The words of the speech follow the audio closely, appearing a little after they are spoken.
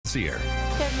Messier.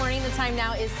 Good morning. The time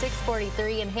now is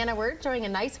 6:43, and Hannah, we're enjoying a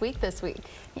nice week this week.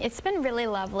 It's been really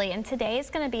lovely, and today is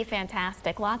going to be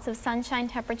fantastic. Lots of sunshine,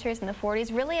 temperatures in the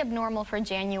 40s, really abnormal for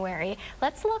January.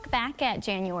 Let's look back at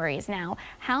January's now.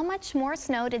 How much more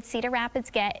snow did Cedar Rapids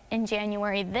get in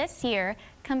January this year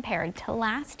compared to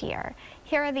last year?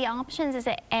 Here are the options. Is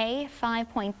it A,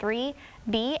 5.3,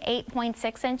 B,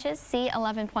 8.6 inches, C,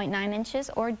 11.9 inches,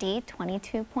 or D,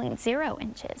 22.0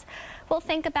 inches? We'll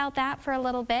think about that for a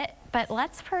little bit, but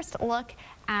let's first look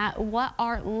at what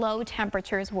our low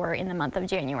temperatures were in the month of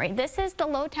January. This is the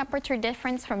low temperature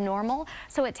difference from normal,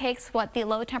 so it takes what the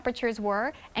low temperatures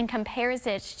were and compares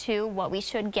it to what we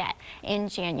should get in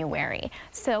January.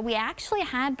 So we actually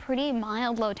had pretty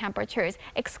mild low temperatures,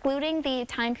 excluding the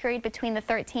time period between the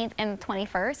 13th and the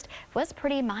 21st. It was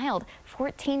pretty mild,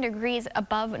 14 degrees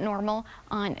above normal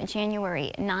on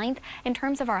January 9th. In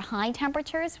terms of our high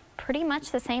temperatures, pretty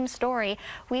much the same story.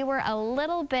 We were a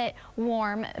little bit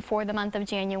warm for the month of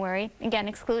January. Again,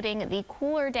 excluding the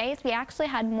cooler days, we actually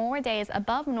had more days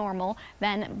above normal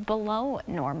than below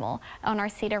normal. On our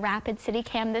Cedar Rapids City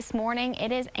Cam this morning,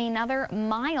 it is another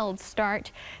mild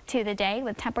start to the day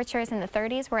with temperatures in the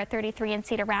 30s. We're at 33 in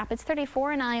Cedar Rapids,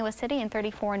 34 in Iowa City, and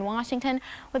 34 in Washington,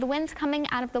 with winds coming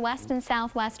out of the west and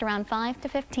southwest around 5 to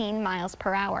 15 miles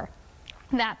per hour.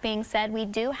 That being said, we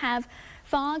do have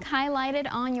fog highlighted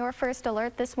on your first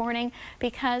alert this morning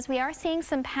because we are seeing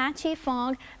some patchy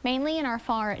fog, mainly in our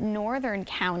far northern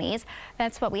counties.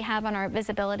 That's what we have on our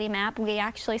visibility map. We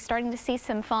actually starting to see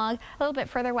some fog a little bit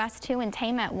further west too in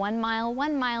Tame at 1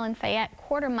 mile in Fayette,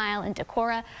 quarter mile in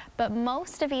Decorah, but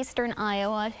most of eastern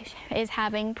Iowa is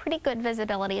having pretty good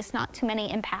visibility. It's not too many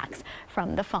impacts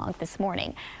from the fog this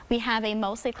morning. We have a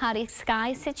mostly cloudy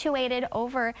sky situated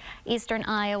over eastern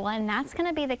Iowa, and that's going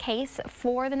to be the case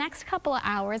for the next couple of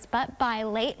hours, but by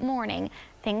late morning,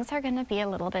 things are going to be a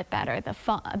little bit better. The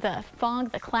fog,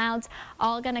 the clouds,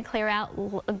 all going to clear out.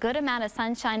 A good amount of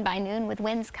sunshine by noon with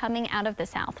winds coming out of the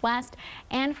southwest.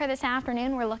 And for this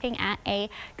afternoon, we're looking at a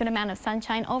good amount of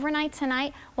sunshine. Overnight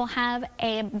tonight, we'll have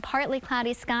a partly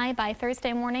cloudy sky by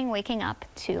Thursday morning, waking up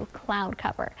to cloud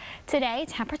cover. Today,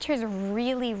 temperatures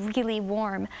really, really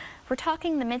warm. We're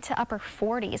talking the mid to upper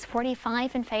 40s,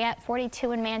 45 in Fayette,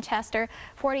 42 in Manchester,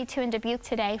 42 in Dubuque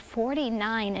today,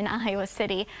 49 in Iowa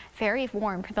City. Very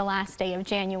warm for the last day of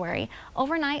January.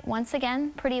 Overnight, once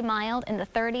again, pretty mild in the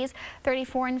 30s,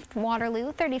 34 in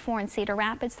Waterloo, 34 in Cedar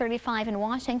Rapids, 35 in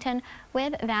Washington,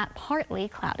 with that partly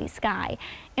cloudy sky.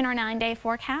 In our 9-day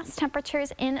forecast,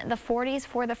 temperatures in the 40s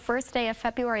for the first day of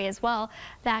February as well.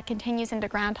 That continues into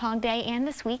Groundhog Day, and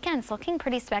this weekend's looking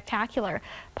pretty spectacular.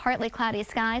 Partly cloudy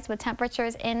skies with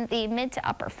temperatures in the mid to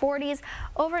upper 40s,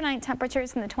 overnight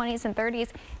temperatures in the 20s and 30s,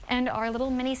 and our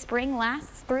little mini spring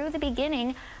lasts through the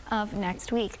beginning of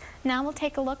next week. Now we'll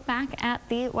take a look back at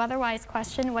the weather-wise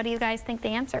question. What do you guys think the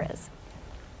answer is?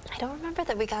 I don't remember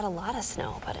that we got a lot of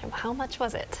snow, but how much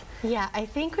was it? Yeah, I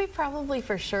think we probably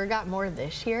for sure got more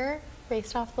this year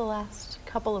based off the last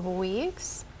couple of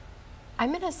weeks. I'm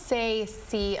going to say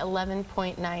C,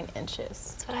 11.9 inches.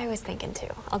 That's what I was thinking too.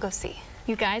 I'll go C.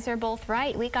 You guys are both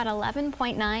right. We got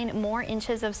 11.9 more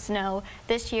inches of snow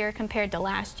this year compared to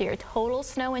last year. Total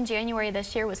snow in January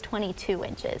this year was 22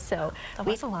 inches. So that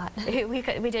was a lot. We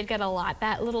did get a lot.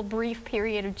 That little brief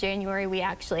period of January we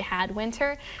actually had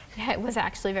winter. It was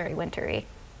actually very wintry.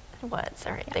 It was.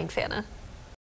 All right. Thanks, Hannah.